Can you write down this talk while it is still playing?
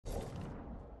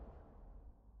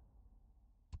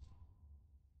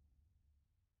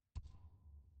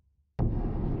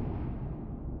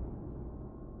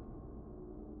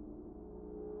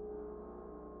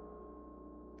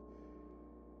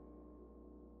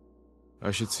I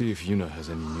should see if Yuna has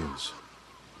any news.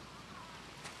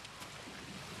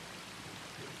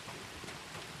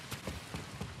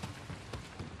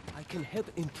 I can help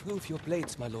improve your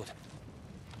blades, my lord.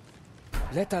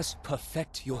 Let us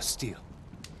perfect your steel.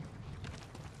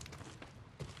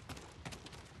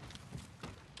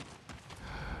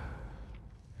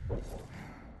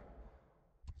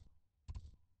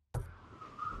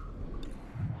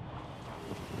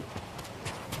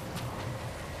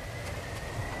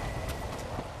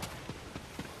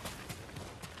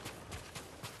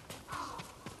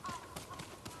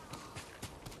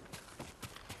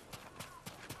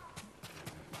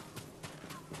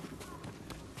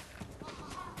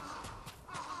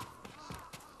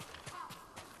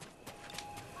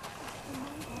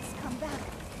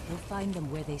 We'll find them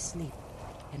where they sleep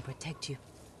and protect you.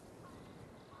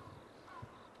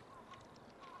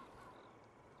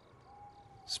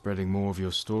 Spreading more of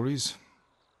your stories?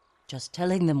 Just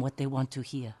telling them what they want to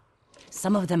hear.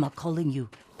 Some of them are calling you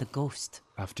the ghost.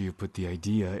 After you put the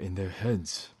idea in their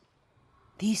heads.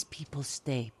 These people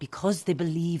stay because they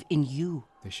believe in you.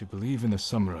 They should believe in the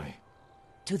samurai.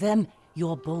 To them,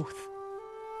 you're both.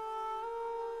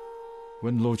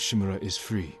 When Lord Shimura is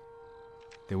free,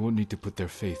 they won't need to put their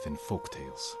faith in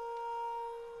folktales.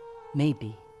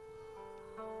 Maybe.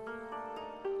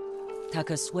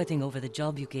 Taka's sweating over the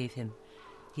job you gave him.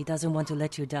 He doesn't want to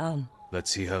let you down.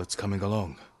 Let's see how it's coming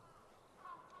along.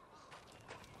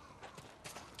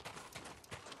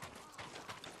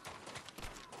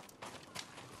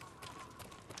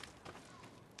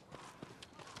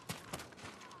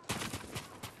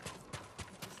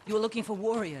 You were looking for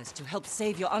warriors to help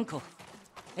save your uncle.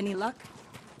 Any luck?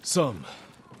 Some.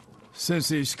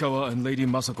 Sensei Ishikawa and Lady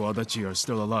Masako Adachi are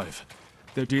still alive.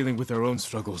 They're dealing with their own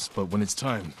struggles, but when it's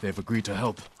time, they've agreed to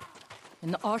help.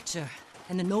 An archer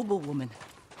and a noblewoman.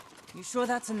 You sure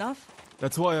that's enough?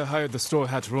 That's why I hired the Straw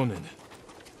Hat Ronin.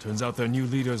 Turns out their new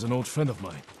leader is an old friend of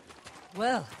mine.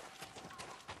 Well,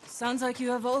 sounds like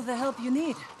you have all the help you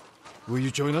need. Will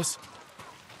you join us?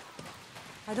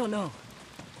 I don't know.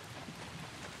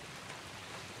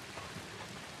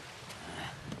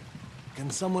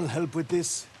 Can someone help with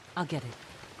this? I'll get it.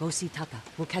 Go see Taka.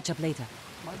 We'll catch up later.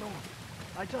 My lord,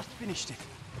 I just finished it.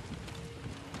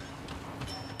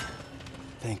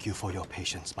 Thank you for your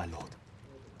patience, my lord.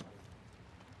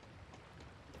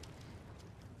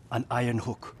 An iron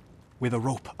hook with a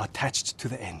rope attached to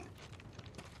the end.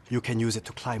 You can use it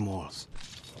to climb walls,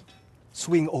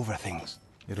 swing over things.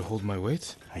 It'll hold my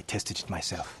weight? I tested it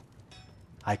myself.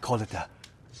 I call it a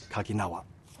Kaginawa.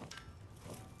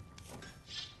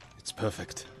 It's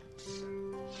perfect.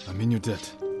 I'm in your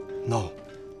debt. No,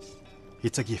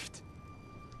 it's a gift.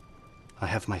 I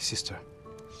have my sister,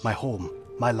 my home,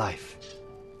 my life.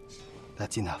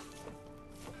 That's enough.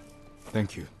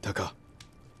 Thank you, Taka.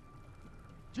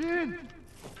 Jin!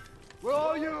 Where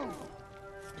are you?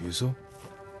 Ryuzo?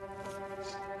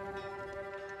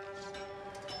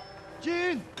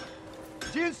 Jin!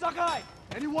 Jin Sakai!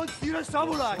 Anyone see the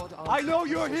samurai? I know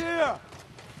you're here!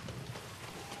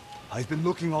 I've been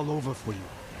looking all over for you.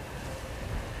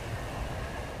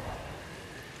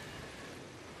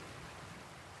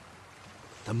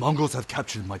 The Mongols have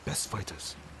captured my best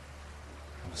fighters.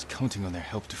 I was counting on their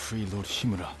help to free Lord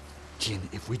Shimura. Jin,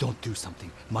 if we don't do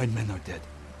something, my men are dead.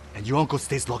 And your uncle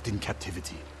stays locked in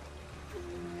captivity.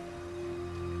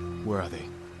 Where are they?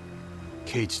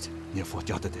 Caged near Fort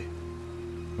Yatate.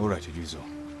 All right, Ryuzo.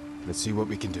 Let's see what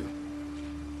we can do.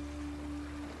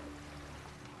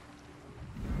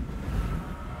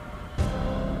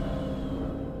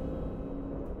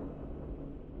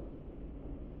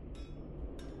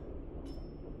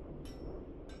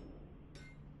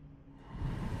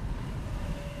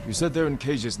 You said they're in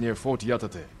cages near Fort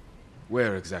Yatate.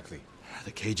 Where exactly?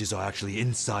 The cages are actually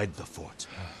inside the fort.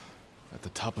 At the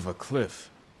top of a cliff.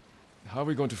 How are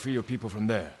we going to free your people from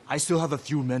there? I still have a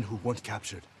few men who weren't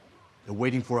captured. They're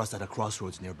waiting for us at a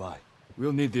crossroads nearby.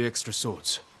 We'll need the extra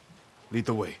swords. Lead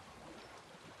the way.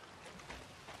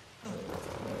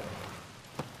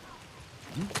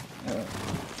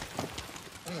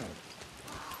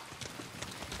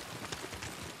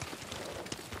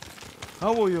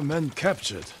 How were your men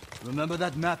captured? Remember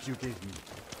that map you gave me?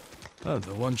 Ah,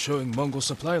 the one showing Mongol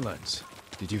supply lines.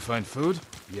 Did you find food?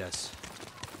 Yes.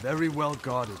 Very well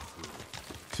guarded food.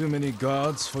 Too many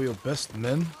guards for your best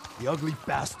men? The ugly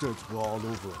bastards were all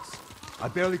over us. I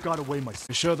barely got away myself.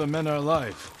 You sure the men are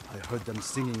alive? I heard them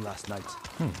singing last night.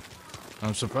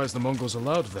 I'm surprised the Mongols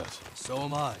allowed that. So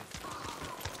am I.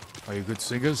 Are you good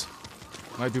singers?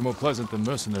 Might be more pleasant than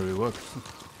mercenary work.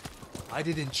 I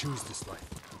didn't choose this life.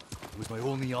 It was my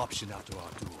only option after our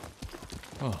duel.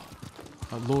 Oh,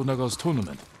 at Lord Naga's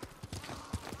tournament.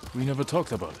 We never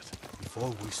talked about it.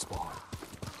 Before we spawned,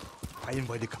 I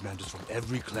invited commanders from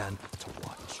every clan to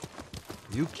watch.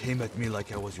 You came at me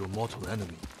like I was your mortal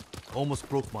enemy. Almost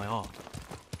broke my arm.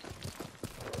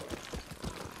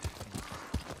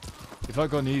 If I'd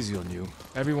gone easy on you,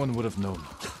 everyone would have known.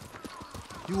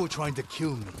 You were trying to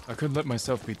kill me. I couldn't let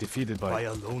myself be defeated By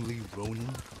a lonely Ronin?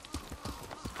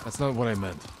 That's not what I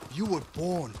meant. You were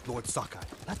born Lord Sakai.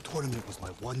 That tournament was my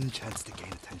one chance to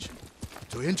gain attention.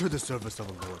 To enter the service of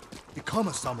a lord. Become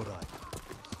a samurai.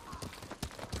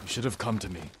 You should have come to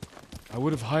me. I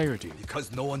would have hired you.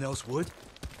 Because no one else would?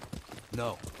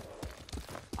 No.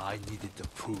 I needed to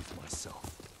prove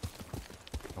myself.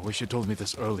 I wish you told me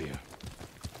this earlier.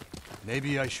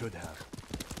 Maybe I should have.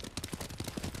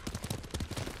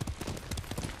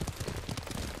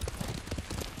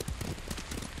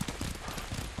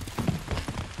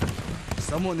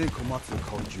 Someone in Komatsu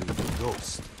called you the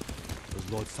Ghost.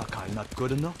 Was Lord Sakai not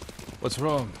good enough? What's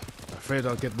wrong? Afraid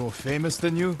I'll get more famous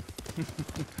than you?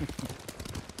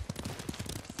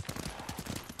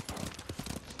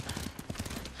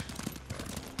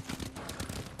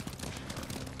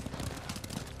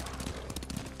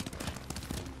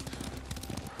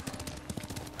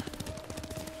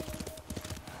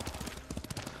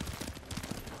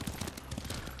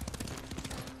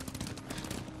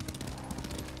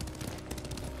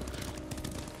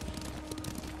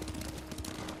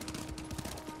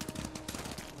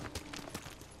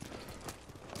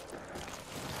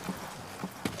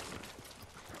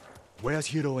 Where's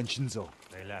Hiro and Shinzo?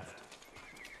 They left.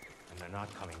 And they're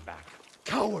not coming back.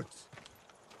 Cowards!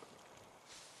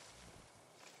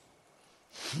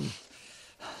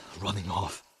 Running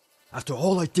off. After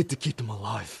all I did to keep them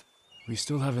alive. We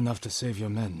still have enough to save your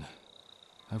men.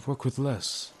 I've worked with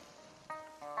less.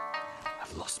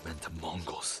 I've lost men to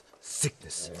Mongols,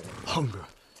 sickness, hunger.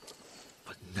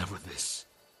 But never this.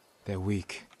 They're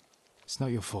weak. It's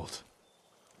not your fault.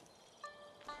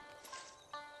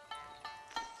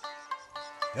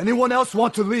 Anyone else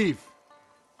want to leave?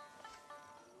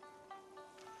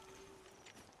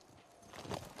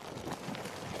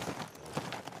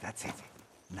 That's it.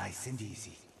 Nice and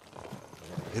easy.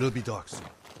 It'll be dark soon.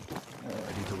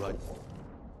 Ready to ride?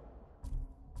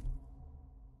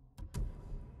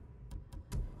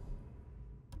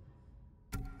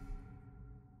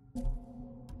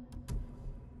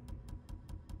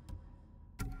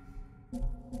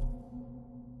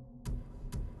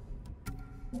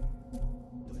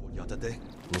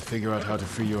 We'll figure out how to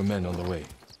free your men on the way.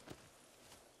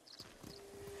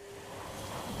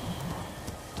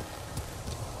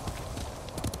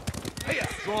 Hey,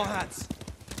 straw hats!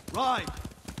 Ride!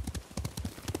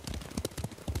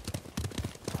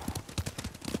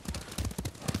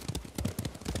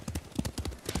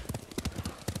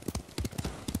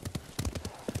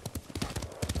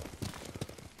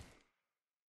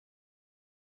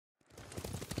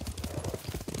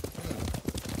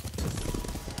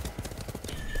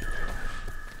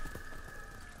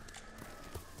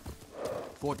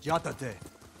 Fort Yatate.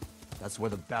 That's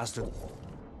where the bastard...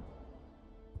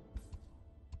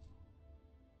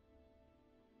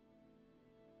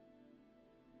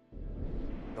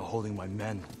 They're holding my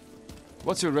men.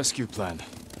 What's your rescue plan?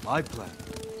 My plan?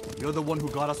 You're the one who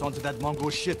got us onto that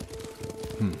Mongol ship.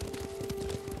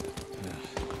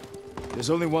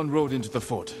 There's only one road into the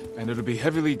fort, and it'll be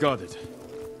heavily guarded.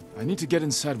 I need to get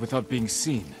inside without being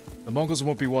seen. The Mongols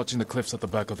won't be watching the cliffs at the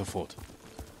back of the fort.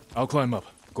 I'll climb up,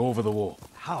 go over the wall.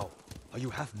 How? Are you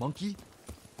half monkey?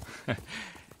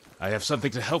 I have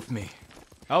something to help me.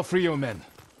 I'll free your men.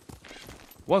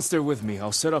 Once they're with me,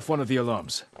 I'll set off one of the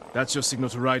alarms. That's your signal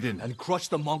to ride in. And crush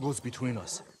the Mongols between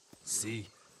us. See?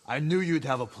 I knew you'd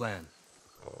have a plan.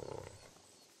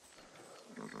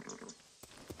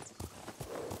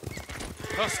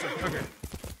 Faster, okay.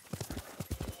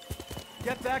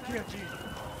 Get back here, Gene.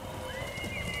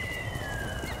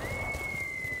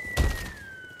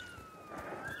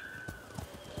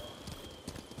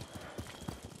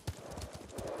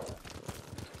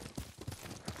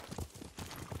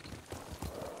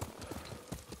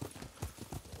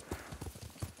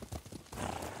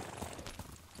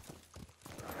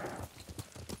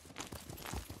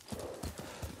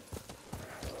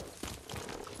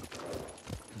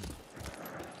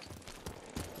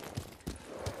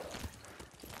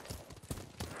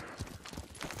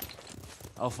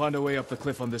 I'll find a way up the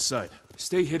cliff on this side.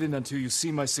 Stay hidden until you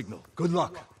see my signal. Good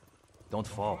luck. Don't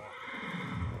fall.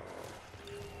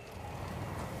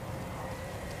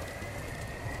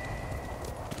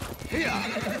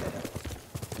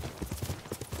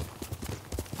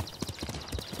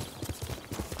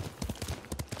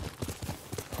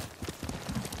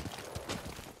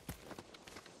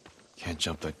 can't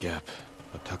jump that gap,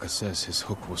 but Taka says his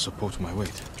hook will support my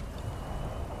weight.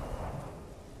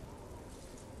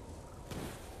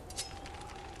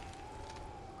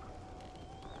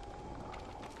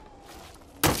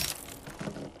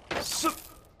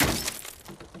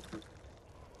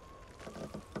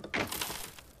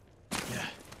 Yeah,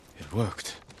 it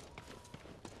worked.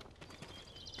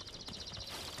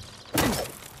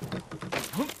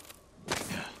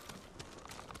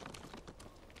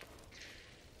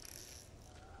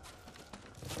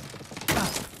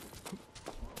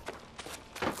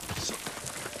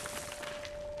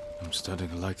 I'm starting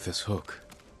to like this hook.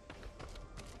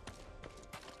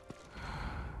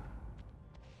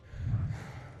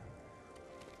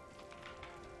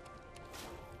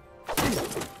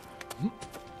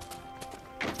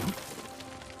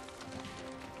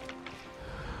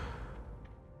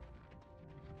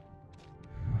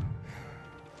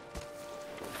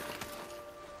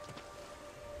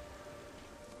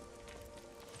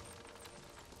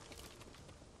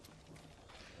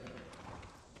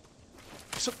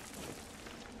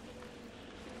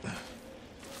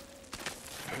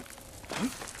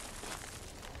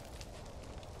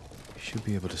 Should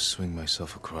be able to swing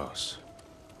myself across.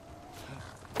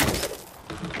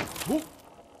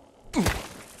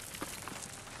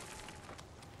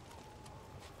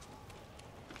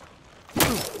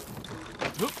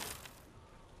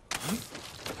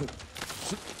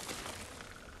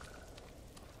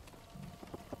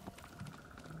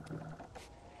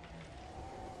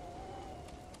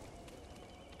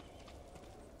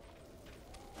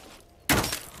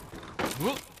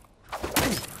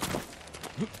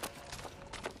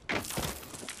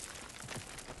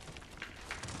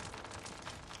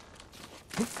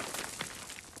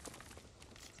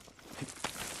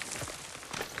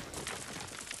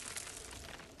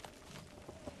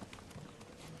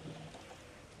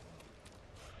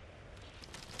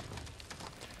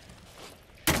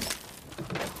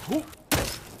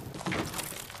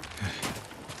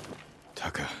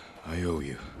 Taka, I owe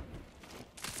you.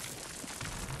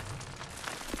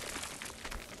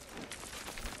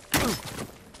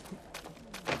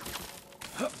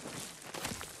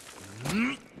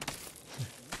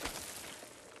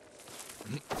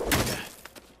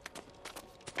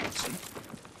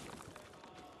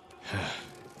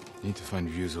 Need to find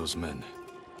Ryuzo's men.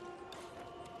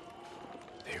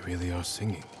 They really are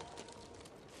singing.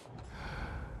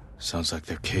 Sounds like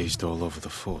they're caged all over the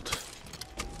fort.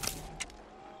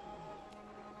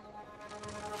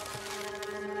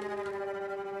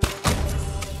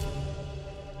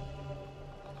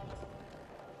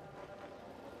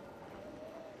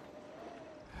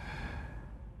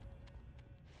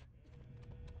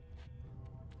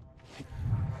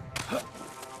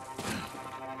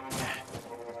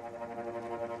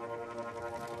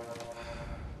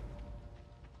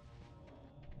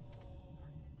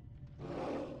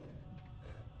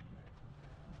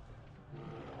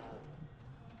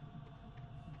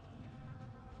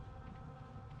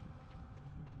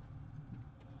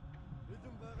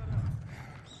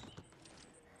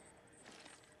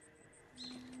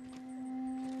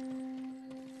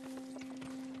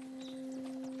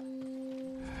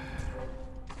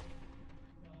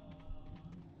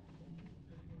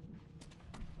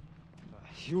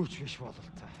 Юу ч биш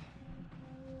бололтой.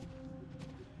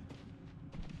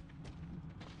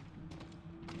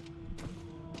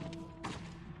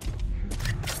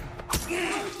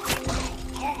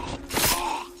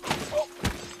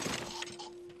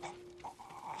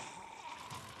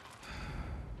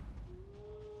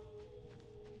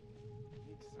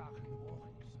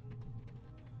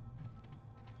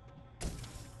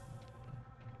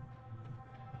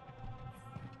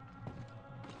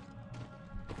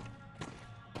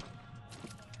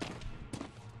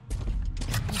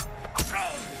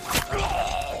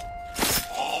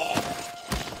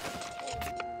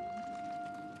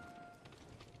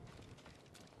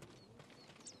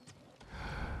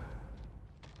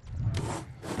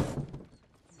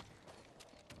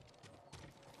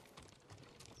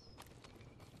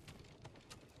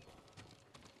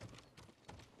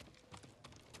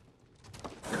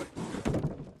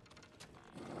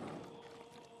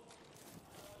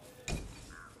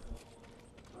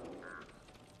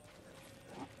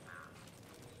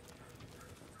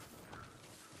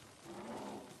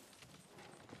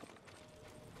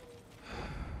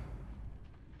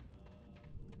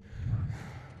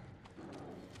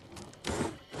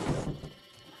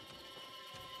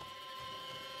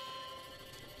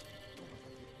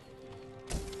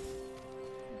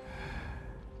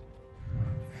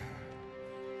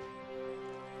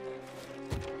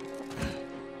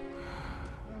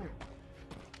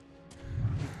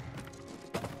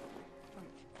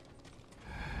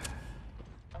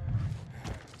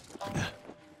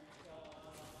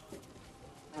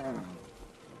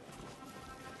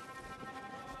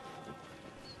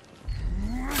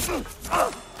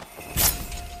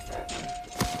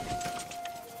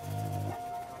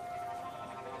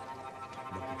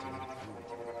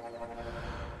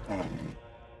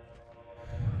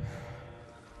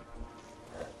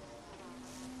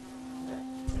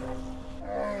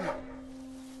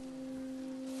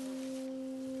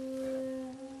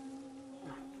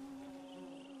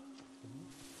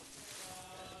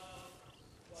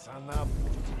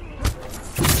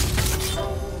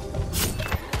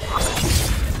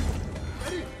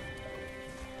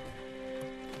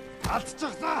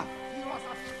 Атчихлаа. Би бас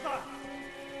атчихлаа.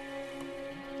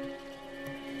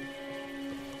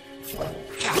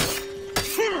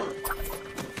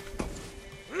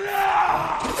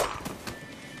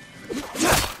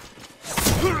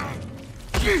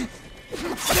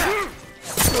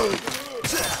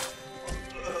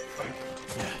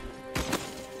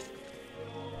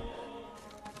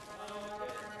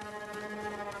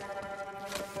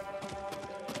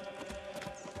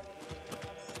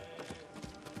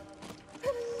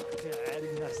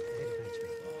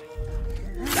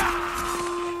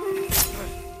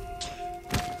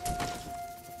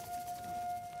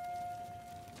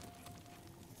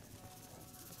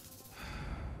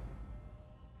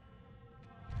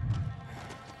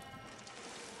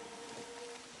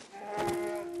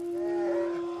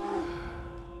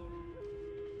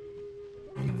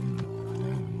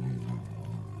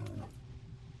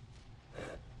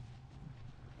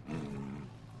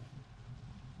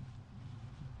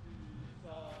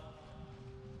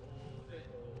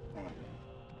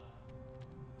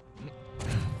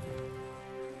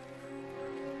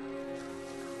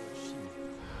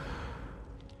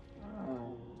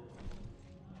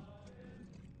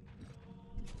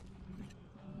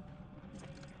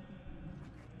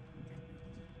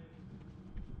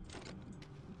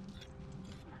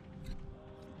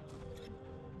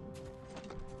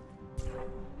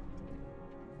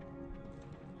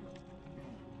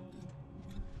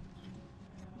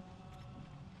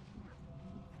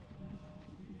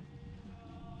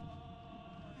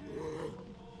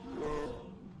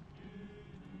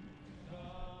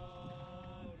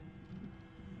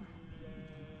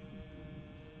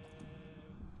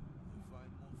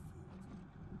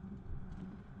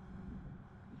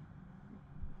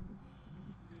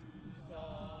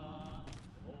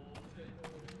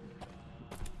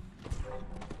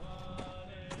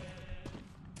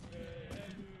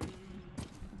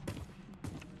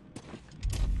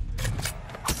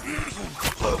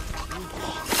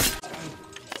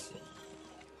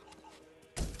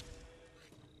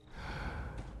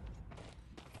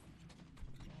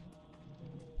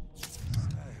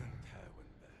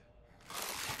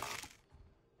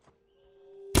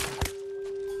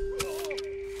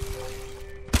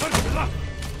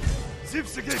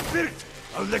 Zipsige birgt,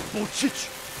 alek bočić.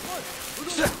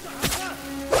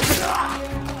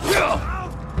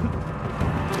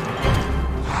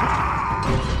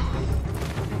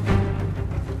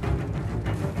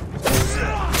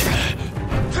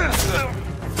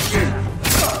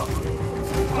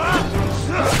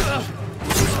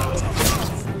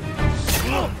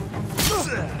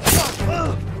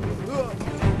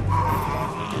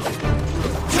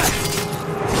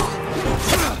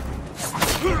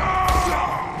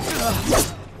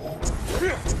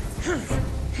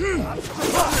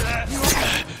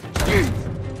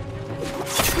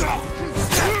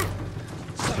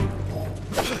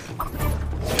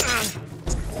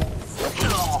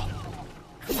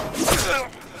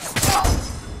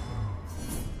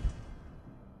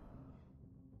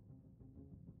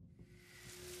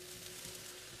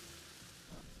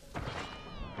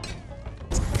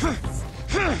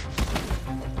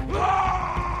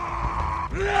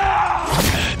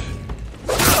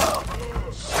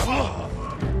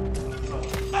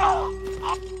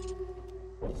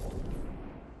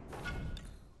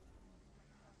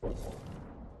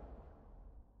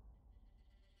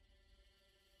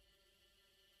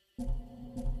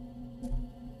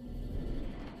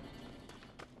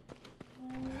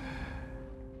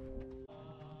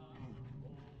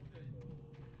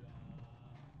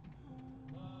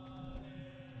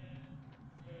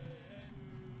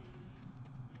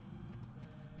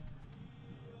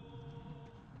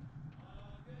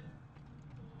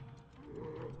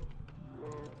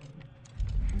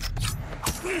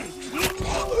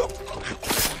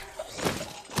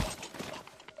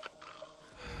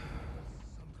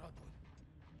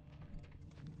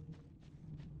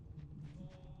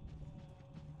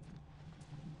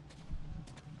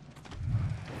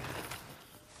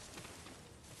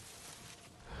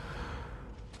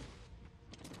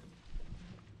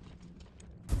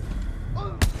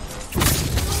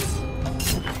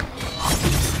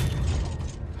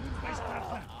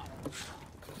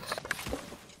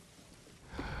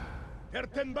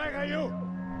 Эртэн байгаа юу?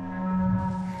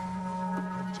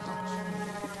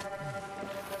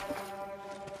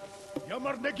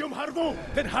 Ямар нэг юм харгу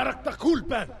тэр харагдахгүй л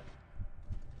байна.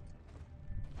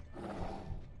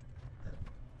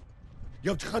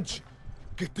 Явж ханч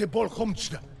гэтээ бол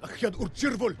хомч ахяд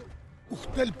үржирвол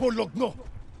ухтэл болгоно.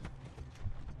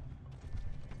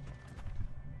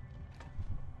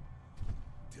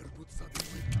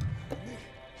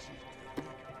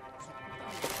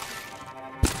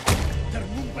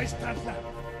 Stadler.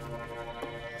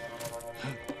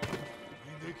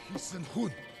 Inek hissen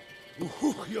hun.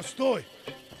 Uhuch, jo stoj.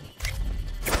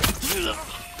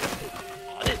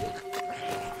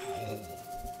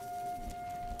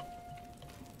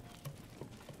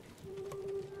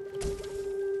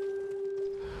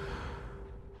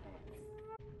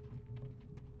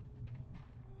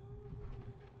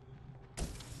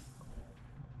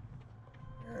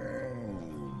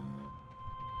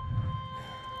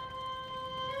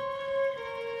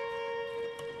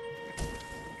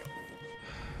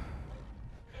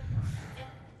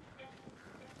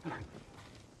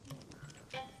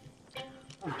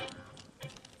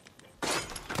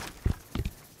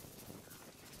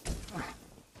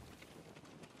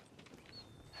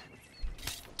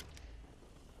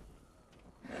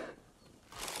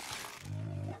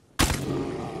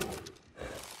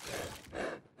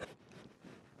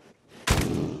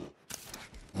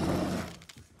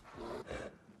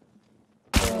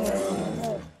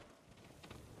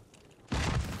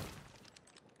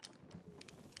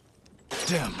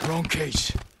 Damn, wrong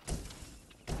cage.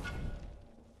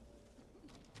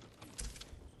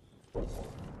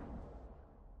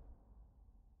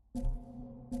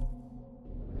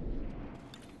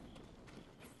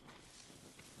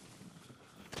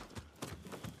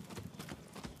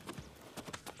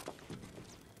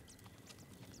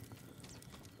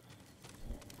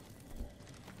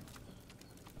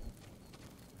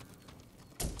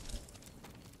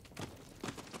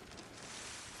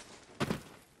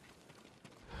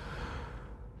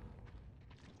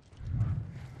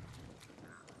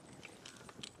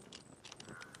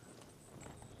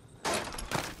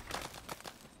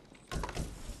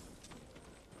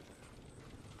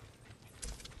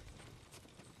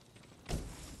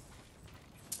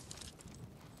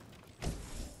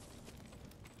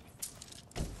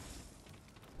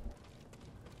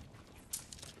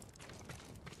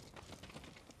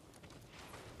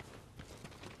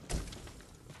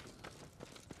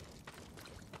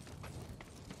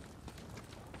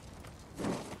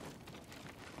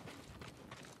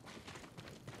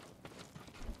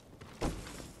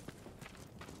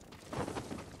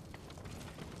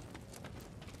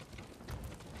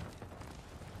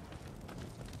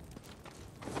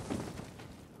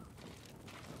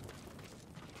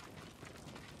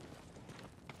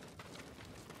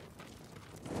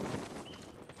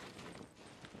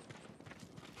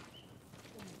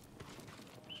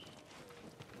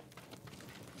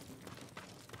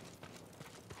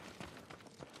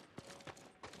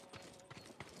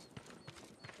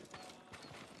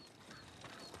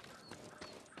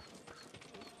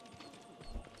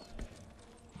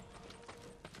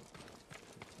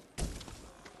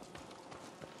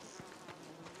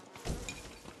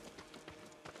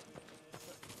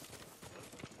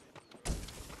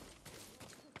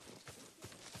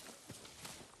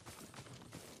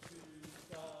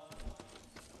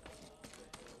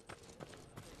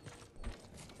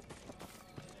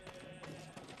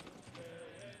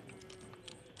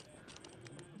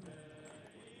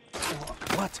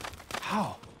 What?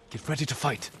 How? Get ready to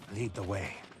fight. Lead the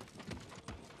way.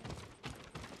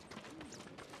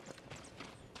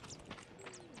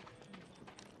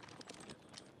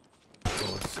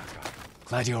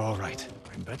 Glad you're all right.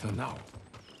 I'm better now.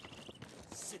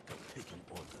 Sick of taking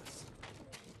orders.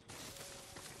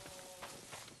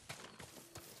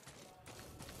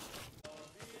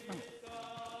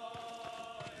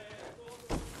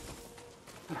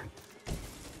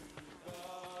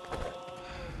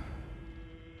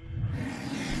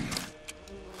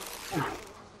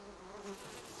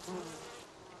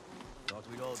 Thought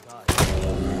we'd all die.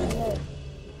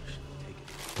 Take it.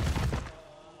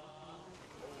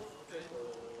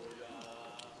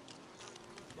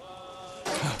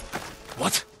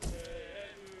 What?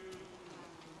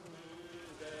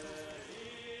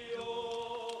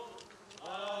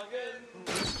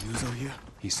 Yuzo here?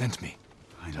 He sent me.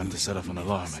 Time to set off an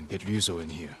alarm and get Ryuzo in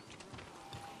here.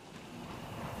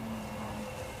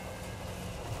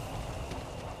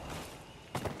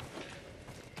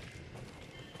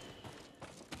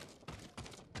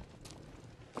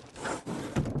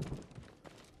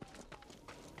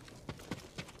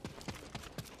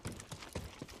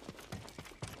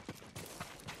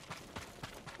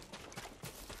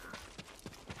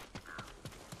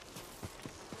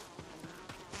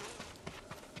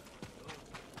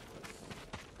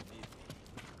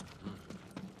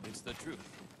 It's the truth.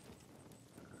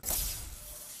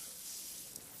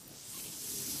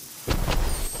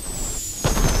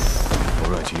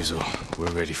 All right, Ryuzo.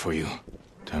 We're ready for you.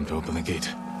 Time to open the gate.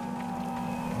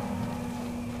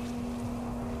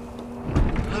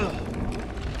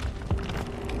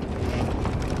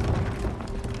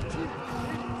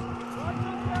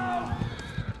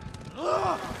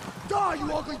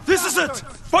 is it!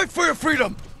 Fight for your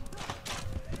freedom!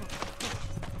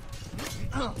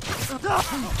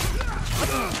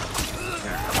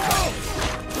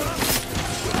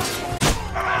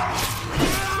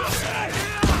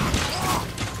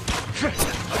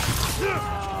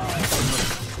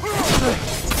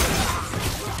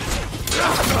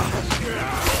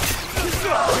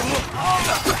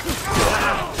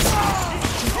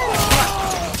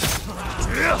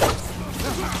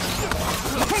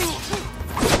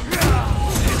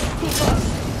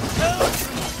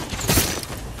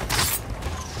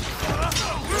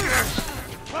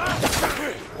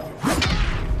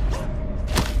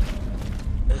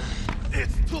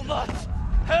 It's too much!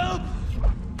 Help!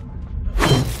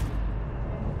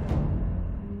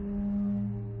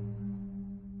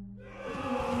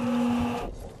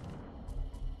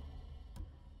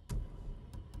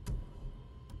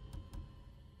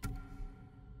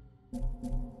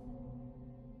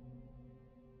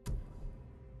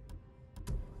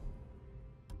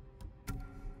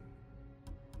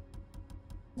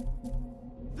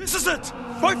 This is it!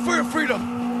 Fight for your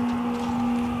freedom!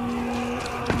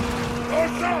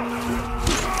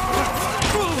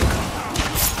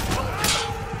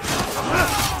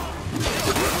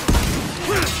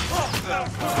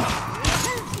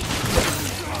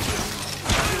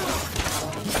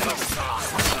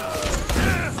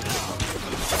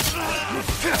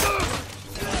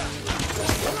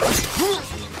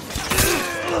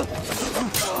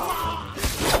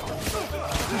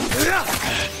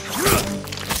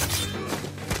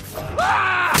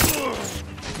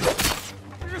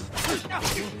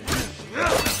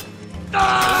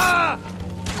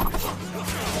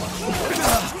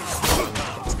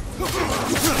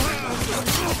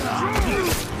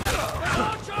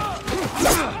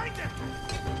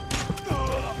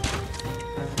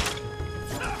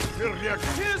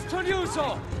 Here's to you,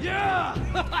 sir! Yeah!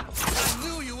 I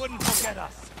knew you wouldn't forget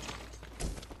us!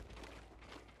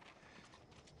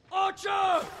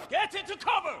 Archer! Get into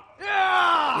cover!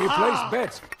 Yeah! We placed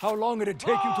bets. How long it'd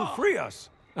take you to free us?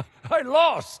 I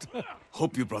lost!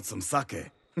 Hope you brought some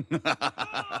sake.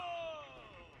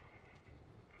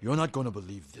 You're not gonna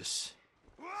believe this.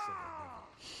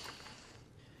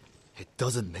 It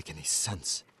doesn't make any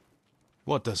sense.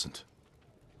 What doesn't?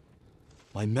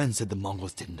 My men said the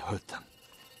Mongols didn't hurt them.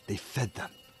 They fed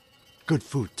them. Good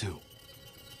food, too.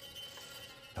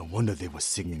 No wonder they were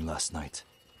singing last night.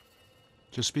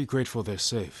 Just be grateful they're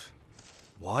safe.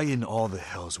 Why in all the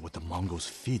hells would the Mongols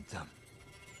feed them?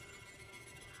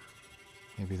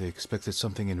 Maybe they expected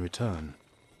something in return.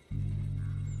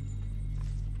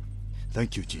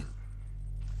 Thank you, Jin.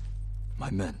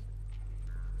 My men.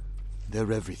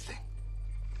 They're everything.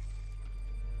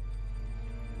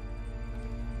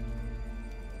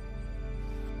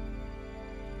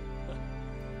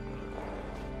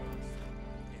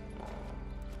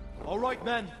 All right,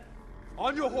 men.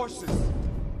 On your horses.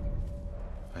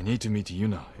 I need to meet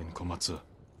Yuna in Komatsu.